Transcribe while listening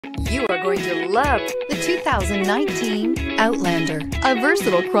going to love the 2019 Outlander. A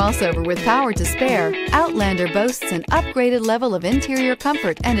versatile crossover with power to spare, Outlander boasts an upgraded level of interior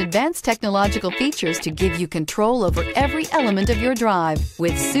comfort and advanced technological features to give you control over every element of your drive.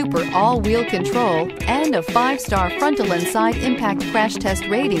 With super all-wheel control and a 5-star frontal and side impact crash test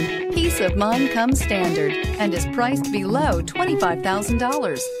rating, peace of mind comes standard and is priced below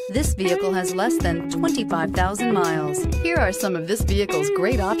 $25,000. This vehicle has less than 25,000 miles. Here are some of this vehicle's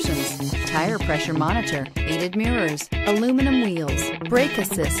great options: tire pressure monitor, heated mirrors, aluminum wheels, brake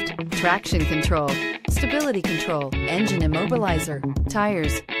assist, traction control, stability control, engine immobilizer,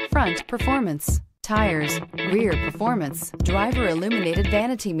 tires, front performance, tires, rear performance, driver illuminated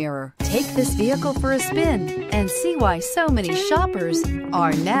vanity mirror. Take this vehicle for a spin and see why so many shoppers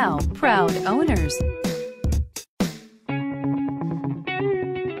are now proud owners.